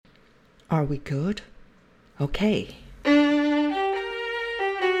Are we good? Okay.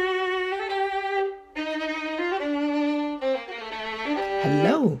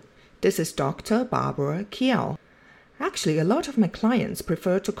 Hello, this is Dr. Barbara Kiao. Actually, a lot of my clients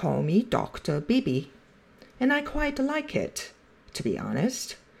prefer to call me Dr. Bibi, and I quite like it, to be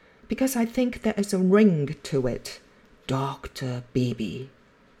honest, because I think there is a ring to it. Dr. Bibi,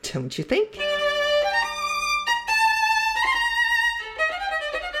 don't you think?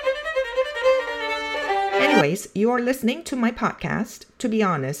 Anyways, you are listening to my podcast, To Be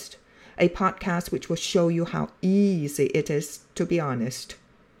Honest, a podcast which will show you how easy it is to be honest.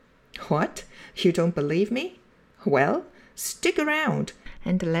 What? You don't believe me? Well, stick around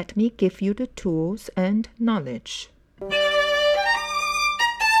and let me give you the tools and knowledge.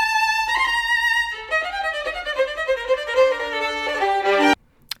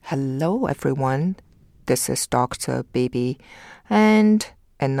 Hello everyone, this is Dr. Bibi, and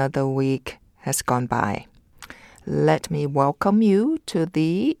another week has gone by. Let me welcome you to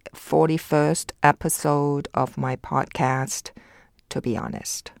the 41st episode of my podcast, To Be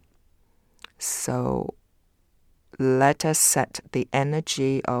Honest. So, let us set the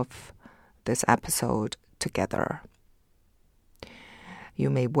energy of this episode together.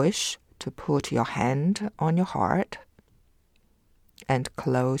 You may wish to put your hand on your heart and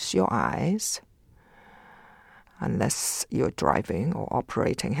close your eyes, unless you're driving or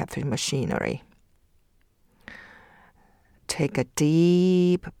operating heavy machinery. Take a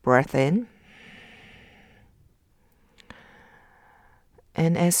deep breath in,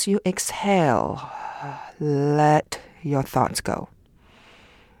 and as you exhale, let your thoughts go.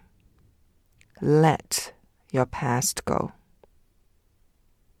 Let your past go.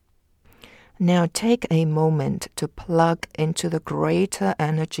 Now take a moment to plug into the greater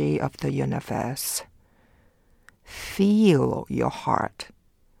energy of the universe. Feel your heart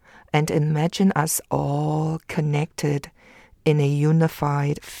and imagine us all connected in a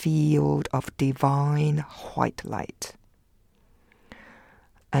unified field of divine white light.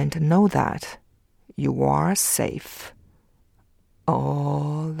 And know that you are safe.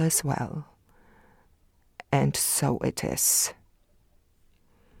 All is well. And so it is.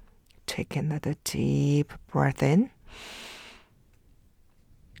 Take another deep breath in.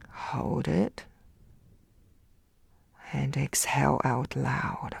 Hold it. And exhale out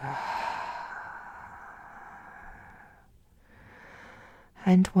loud.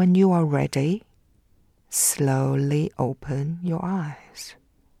 And when you are ready, slowly open your eyes.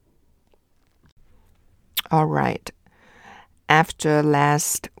 All right. After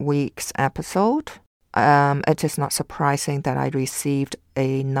last week's episode, it is not surprising that I received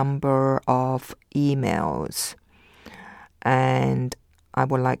a number of emails. And I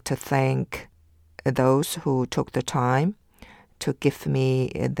would like to thank those who took the time to give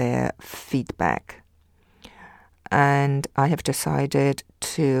me their feedback. And I have decided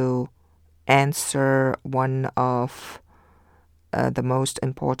to answer one of the most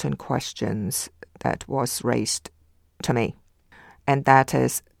important questions that was raised to me. And that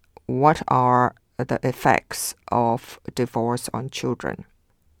is, what are the effects of divorce on children?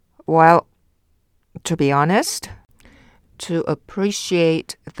 Well, to be honest, to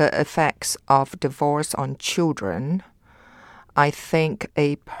appreciate the effects of divorce on children, I think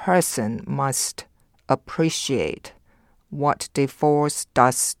a person must appreciate what divorce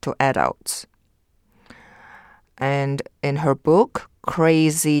does to adults. And in her book,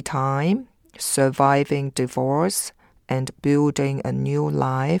 Crazy Time, Surviving Divorce and Building a New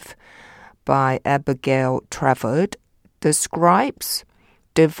Life by Abigail Trevor, describes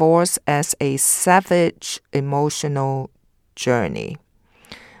divorce as a savage emotional journey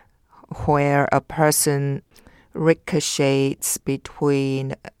where a person ricochets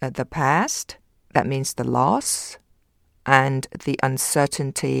between the past, that means the loss, and the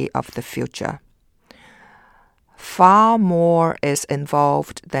uncertainty of the future. Far more is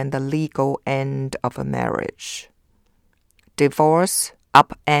involved than the legal end of a marriage. Divorce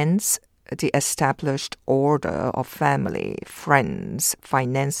upends the established order of family, friends,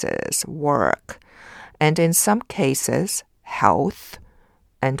 finances, work, and in some cases, health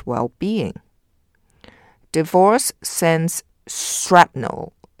and well-being. Divorce sends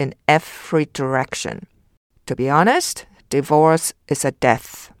shrapnel in every direction. To be honest, divorce is a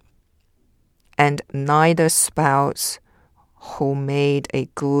death, and neither spouse who made a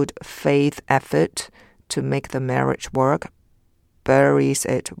good faith effort to make the marriage work buries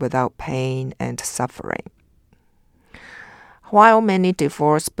it without pain and suffering. While many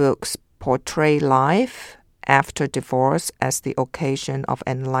divorce books portray life after divorce as the occasion of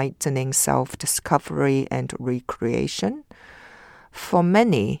enlightening self-discovery and recreation, for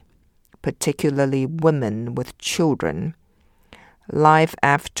many, particularly women with children. Life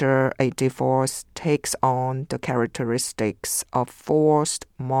after a divorce takes on the characteristics of forced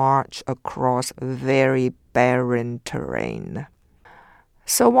march across very barren terrain.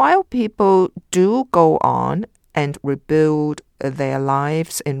 So while people do go on and rebuild their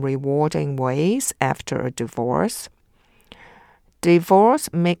lives in rewarding ways after a divorce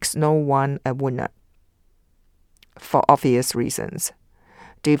makes no one a winner for obvious reasons.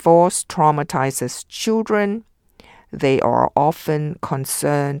 Divorce traumatizes children. They are often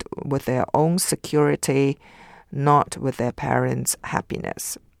concerned with their own security, not with their parents'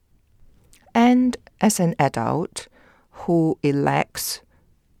 happiness. And as an adult who elects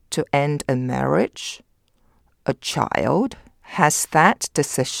to end a marriage, a child has that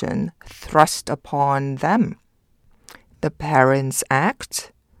decision thrust upon them. The parents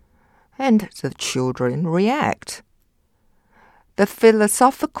act, and the children react. The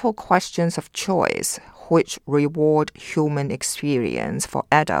philosophical questions of choice, which reward human experience for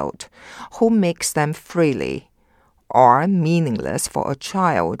adult who makes them freely, are meaningless for a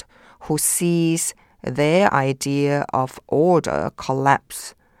child who sees their idea of order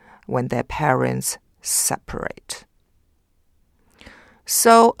collapse when their parents separate.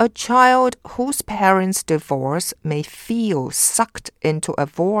 So a child whose parents divorce may feel sucked into a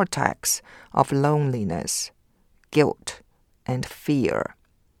vortex of loneliness, guilt, and fear.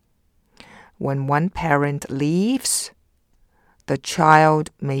 When one parent leaves, the child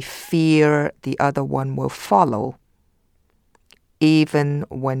may fear the other one will follow, even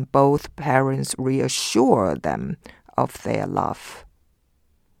when both parents reassure them of their love.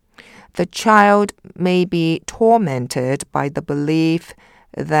 The child may be tormented by the belief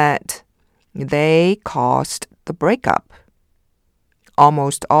that they caused the breakup.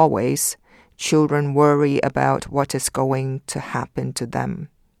 Almost always, children worry about what is going to happen to them.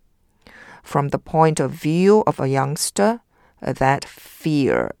 From the point of view of a youngster, that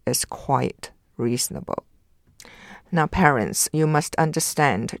fear is quite reasonable. Now, parents, you must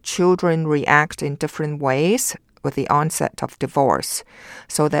understand, children react in different ways with the onset of divorce,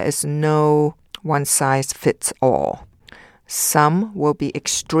 so there is no one-size-fits-all. Some will be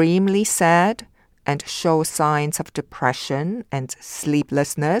extremely sad and show signs of depression and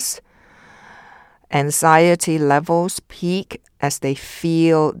sleeplessness. Anxiety levels peak as they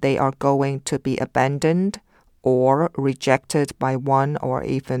feel they are going to be abandoned or rejected by one or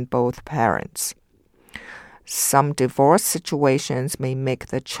even both parents. Some divorce situations may make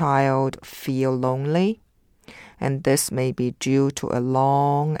the child feel lonely, and this may be due to a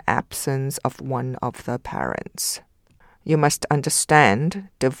long absence of one of the parents. You must understand,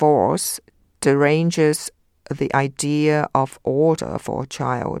 divorce deranges the idea of order for a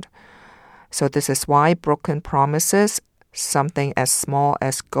child. So this is why broken promises, something as small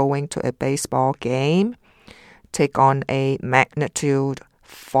as going to a baseball game, take on a magnitude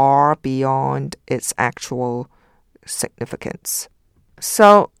far beyond its actual significance.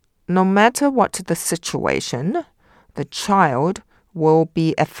 So no matter what the situation, the child will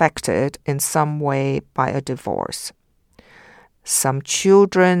be affected in some way by a divorce. Some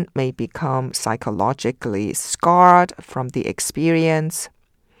children may become psychologically scarred from the experience,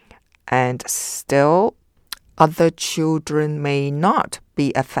 and still other children may not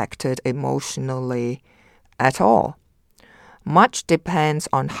be affected emotionally at all. Much depends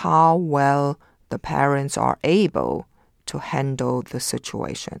on how well the parents are able to handle the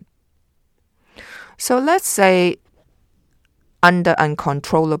situation. So let's say under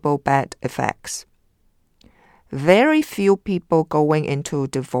uncontrollable bad effects. Very few people going into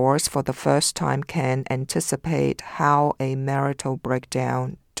divorce for the first time can anticipate how a marital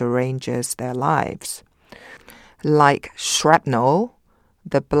breakdown deranges their lives. Like shrapnel,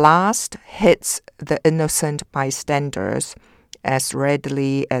 the blast hits the innocent bystanders as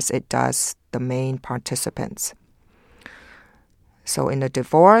readily as it does the main participants. So in a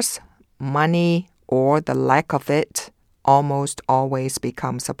divorce, money or the lack of it almost always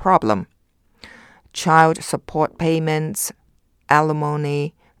becomes a problem. Child support payments,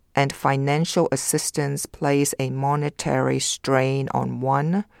 alimony, and financial assistance place a monetary strain on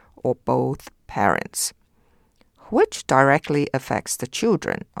one or both parents, which directly affects the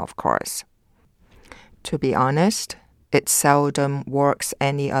children, of course. To be honest, it seldom works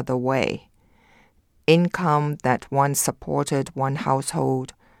any other way. Income that once supported one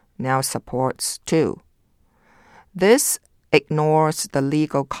household now supports two. This ignores the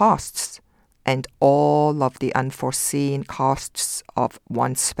legal costs and all of the unforeseen costs of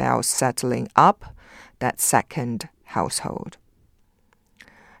one spouse settling up that second household.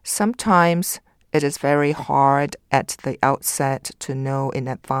 Sometimes it is very hard at the outset to know in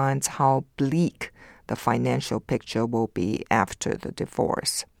advance how bleak the financial picture will be after the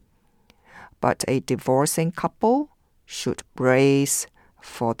divorce. But a divorcing couple should brace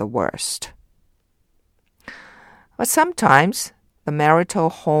for the worst. But sometimes the marital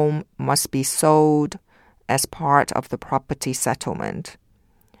home must be sold as part of the property settlement,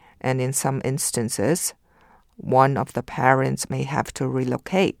 and in some instances, one of the parents may have to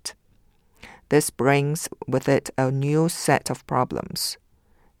relocate. This brings with it a new set of problems.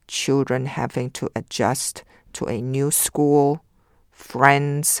 Children having to adjust to a new school,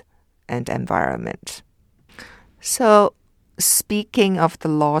 friends, and environment. So, speaking of the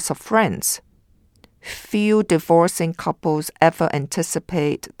loss of friends, few divorcing couples ever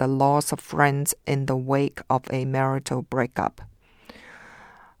anticipate the loss of friends in the wake of a marital breakup.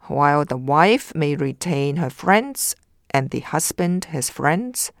 While the wife may retain her friends and the husband his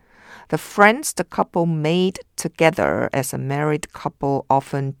friends, the friends the couple made together as a married couple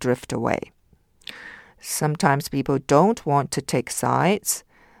often drift away. Sometimes people don't want to take sides,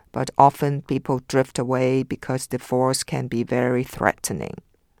 but often people drift away because divorce can be very threatening,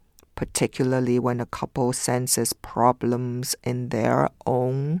 particularly when a couple senses problems in their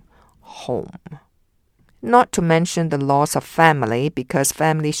own home. Not to mention the loss of family, because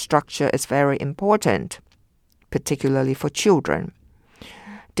family structure is very important, particularly for children.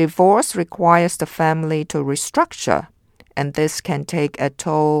 Divorce requires the family to restructure, and this can take a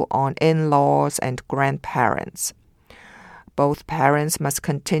toll on in-laws and grandparents. Both parents must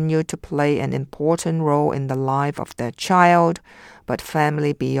continue to play an important role in the life of their child, but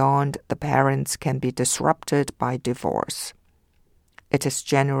family beyond the parents can be disrupted by divorce. It is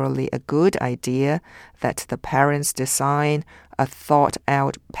generally a good idea that the parents design a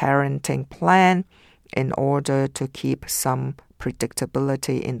thought-out parenting plan in order to keep some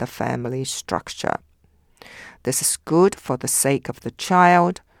predictability in the family structure. This is good for the sake of the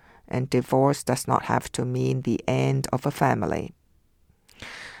child, and divorce does not have to mean the end of a family.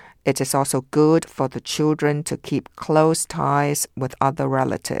 It is also good for the children to keep close ties with other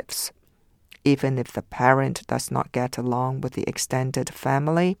relatives. Even if the parent does not get along with the extended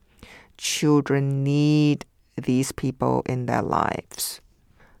family, children need these people in their lives.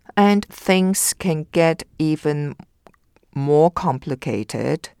 And things can get even more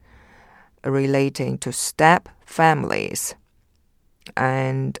complicated relating to step families.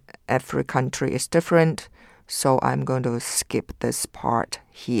 And every country is different, so I'm going to skip this part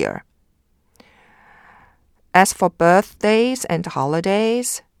here. As for birthdays and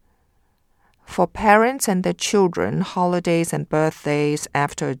holidays, for parents and their children, holidays and birthdays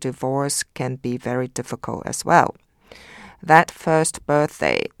after a divorce can be very difficult as well. That first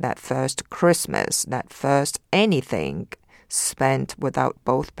birthday, that first Christmas, that first anything spent without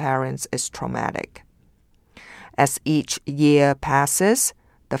both parents is traumatic. As each year passes,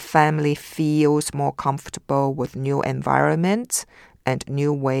 the family feels more comfortable with new environments and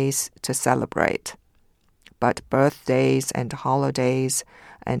new ways to celebrate. But birthdays and holidays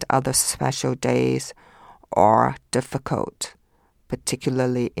and other special days are difficult,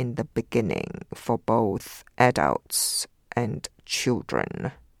 particularly in the beginning for both adults and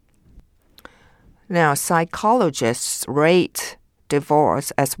children. Now, psychologists rate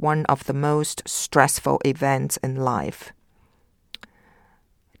divorce as one of the most stressful events in life,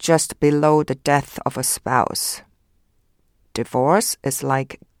 just below the death of a spouse. Divorce is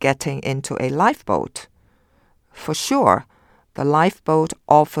like getting into a lifeboat. For sure, the lifeboat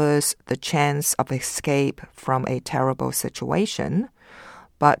offers the chance of escape from a terrible situation,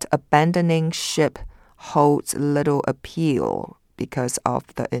 but abandoning ship holds little appeal because of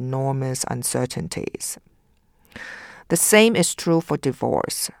the enormous uncertainties. The same is true for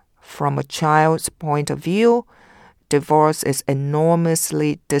divorce. From a child's point of view, divorce is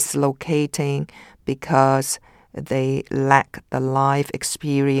enormously dislocating because they lack the life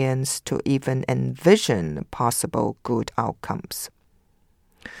experience to even envision possible good outcomes.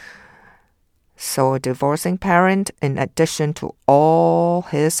 So a divorcing parent, in addition to all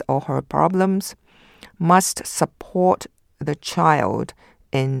his or her problems, must support the child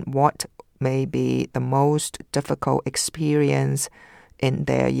in what may be the most difficult experience in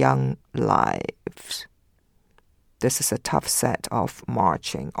their young lives. This is a tough set of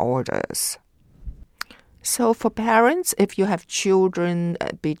marching orders. So for parents, if you have children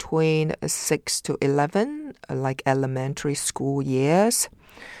between 6 to 11, like elementary school years,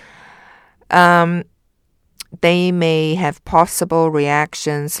 they may have possible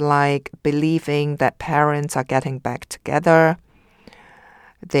reactions like believing that parents are getting back together.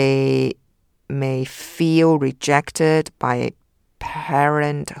 They may feel rejected by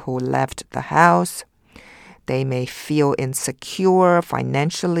parent who left the house. They may feel insecure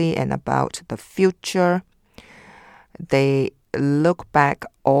financially and about the future. They look back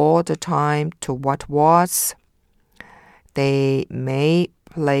all the time to what was. They may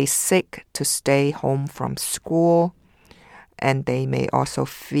play sick to stay home from school, and they may also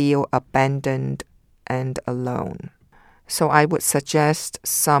feel abandoned and alone. So I would suggest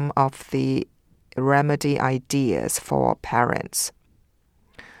some of the remedy ideas for parents.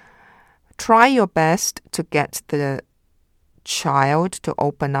 Try your best to get the child to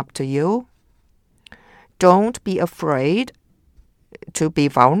open up to you. Don't be afraid to be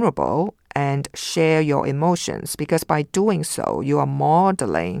vulnerable and share your emotions, because by doing so, you are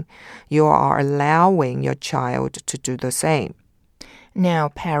modeling, you are allowing your child to do the same. Now,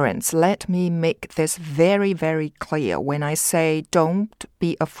 parents, let me make this very, very clear. When I say don't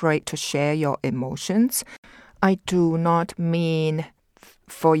be afraid to share your emotions, I do not mean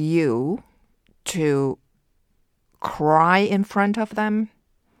for you to cry in front of them,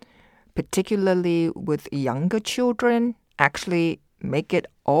 particularly with younger children. Actually, make it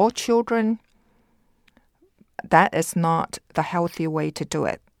all children. That is not the healthy way to do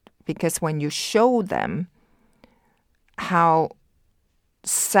it, because when you show them how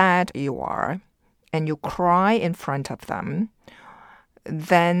sad you are and you cry in front of them,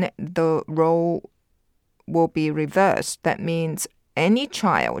 then the role will be reversed. That means any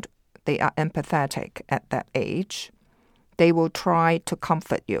child, they are empathetic at that age, they will try to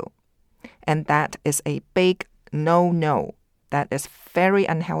comfort you. And that is a big no. That is very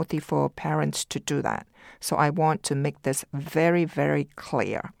unhealthy for parents to do that. So I want to make this very, very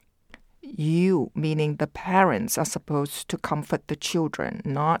clear. You, meaning the parents, are supposed to comfort the children,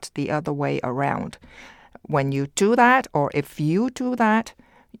 not the other way around. When you do that, or if you do that,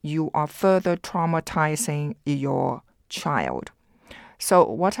 you are further traumatizing your child. So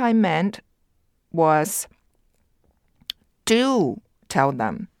what I meant was, do tell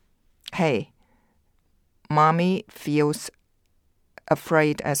them, hey, mommy feels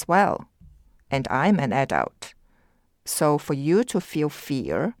afraid as well, and I'm an adult. So for you to feel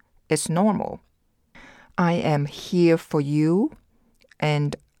fear is normal. I am here for you,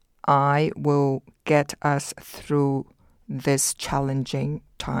 and I will get us through these challenging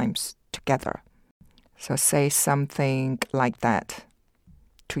times together. So say something like that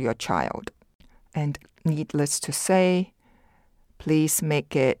to your child. And needless to say, please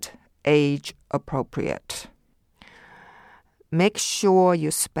make it age appropriate. Make sure you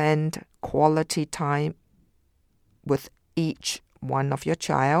spend quality time with each one of your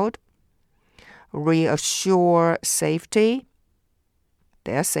child. Reassure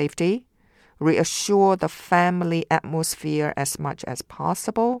their safety. Reassure the family atmosphere as much as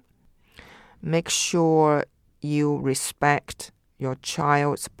possible. Make sure you respect your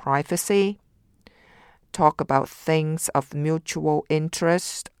child's privacy. Talk about things of mutual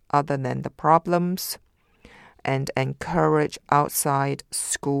interest other than the problems. And encourage outside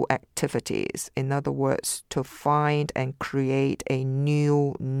school activities. In other words, to find and create a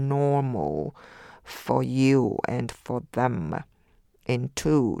new normal for you and for them in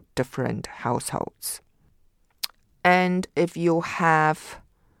two different households. And if you have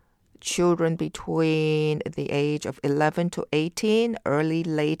children between the age of 11 to 18, early,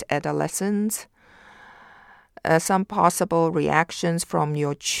 late adolescence, some possible reactions from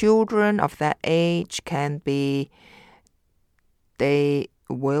your children of that age can be they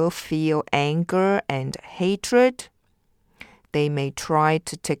will feel anger and hatred. They may try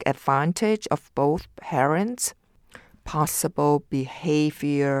to take advantage of both parents. Possible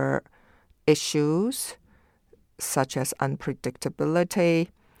behavior issues such as unpredictability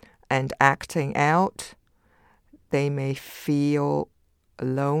and acting out. They may feel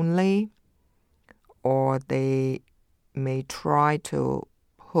lonely, or they may try to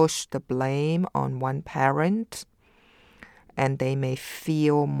push the blame on one parent, and they may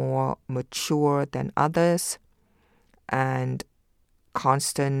feel more mature than others, and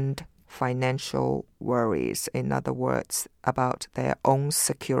constant financial worries, in other words, about their own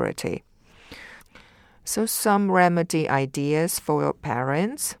security. So some remedy ideas for your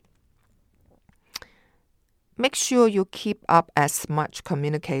parents. Make sure you keep up as much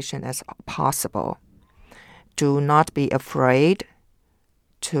communication as possible. Do not be afraid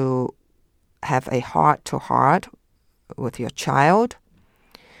to have a heart-to-heart with your child.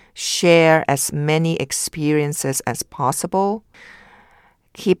 Share as many experiences as possible.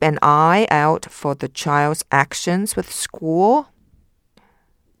 Keep an eye out for the child's actions with school.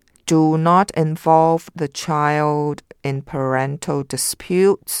 Do not involve the child in parental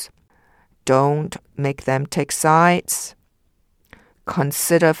disputes. Don't make them take sides.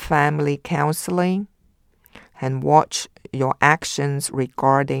 consider family counseling, and watch your actions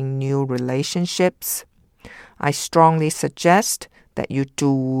regarding new relationships. I strongly suggest that you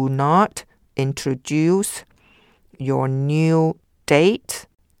do not introduce your new date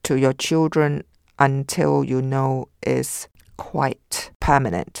to your children until you know is quite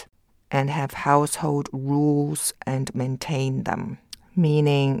permanent, and have household rules and maintain them,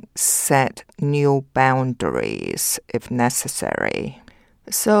 meaning set new boundaries if necessary.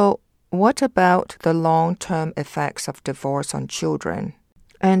 So, what about the long-term effects of divorce on children?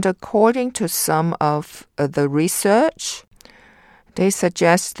 And according to some of the research, they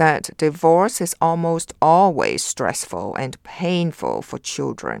suggest that divorce is almost always stressful and painful for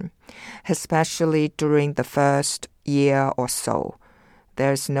children, especially during the first year or so.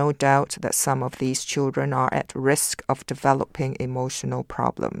 There's no doubt that some of these children are at risk of developing emotional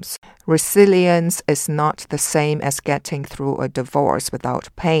problems. Resilience is not the same as getting through a divorce without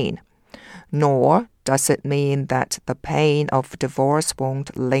pain, nor does it mean that the pain of divorce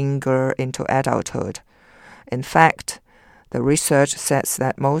won't linger into adulthood. In fact, the research says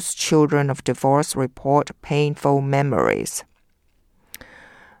that most children of divorce report painful memories.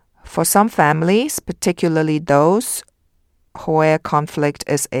 For some families, particularly those where conflict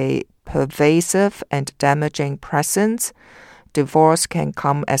is a pervasive and damaging presence, divorce can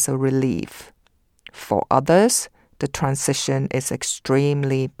come as a relief. For others, the transition is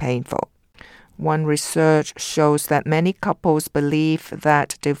extremely painful. One research shows that many couples believe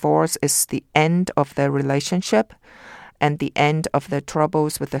that divorce is the end of their relationship and the end of their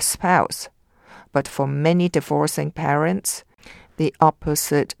troubles with the spouse. But for many divorcing parents, the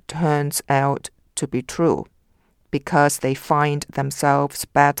opposite turns out to be true, because they find themselves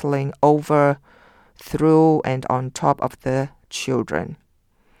battling over, through, and on top of the children.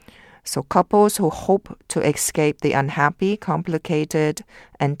 So couples who hope to escape the unhappy, complicated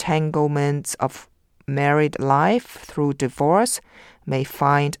entanglements of married life through divorce may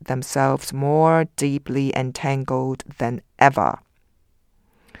find themselves more deeply entangled than ever.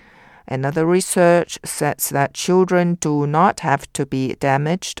 Another research says that children do not have to be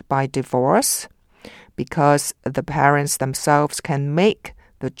damaged by divorce because the parents themselves can make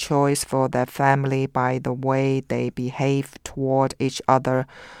the choice for their family by the way they behave toward each other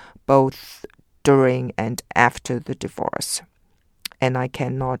both during and after the divorce. And I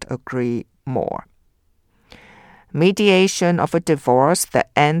cannot agree more. Mediation of a divorce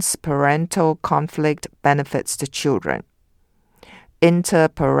that ends parental conflict benefits the children.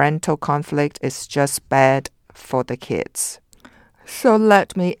 Interparental conflict is just bad for the kids. So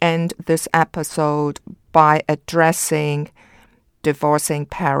let me end this episode by addressing divorcing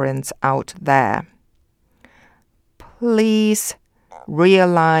parents out there. Please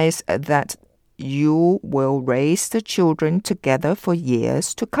realize that you will raise the children together for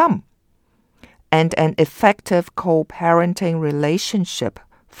years to come. And an effective co-parenting relationship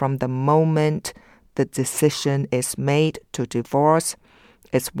from the moment the decision is made to divorce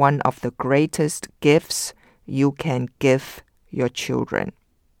is one of the greatest gifts you can give your children,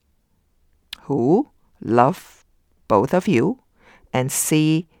 who love both of you and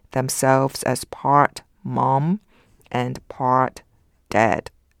see themselves as part mom and part dad,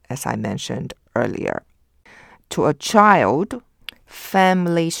 as I mentioned earlier. To a child,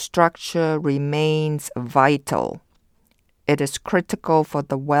 family structure remains vital. It is critical for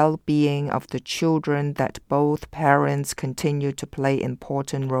the well-being of the children that both parents continue to play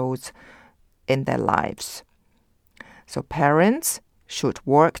important roles in their lives. So parents should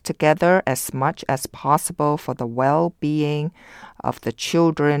work together as much as possible for the well-being of the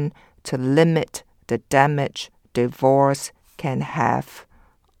children to limit the damage divorce can have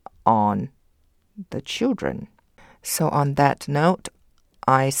on the children. So on that note,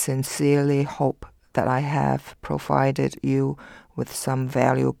 I sincerely hope that I have provided you with some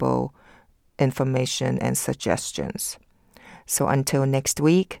valuable information and suggestions. So until next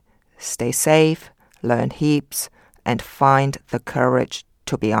week, stay safe, learn heaps, and find the courage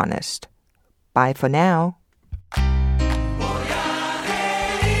to be honest. Bye for now.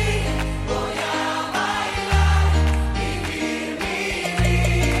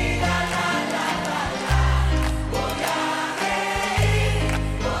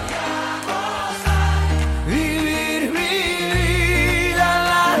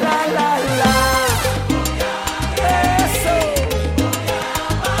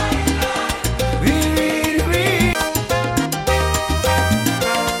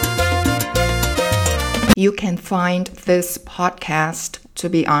 You can find this podcast, To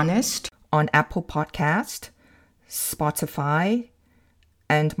Be Honest, on Apple Podcast, Spotify,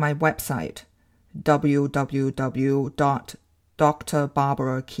 and my website, www.thebook.com.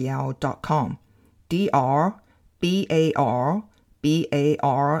 drbarbarakiao.com.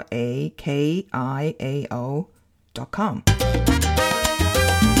 drbarbarakiao.com.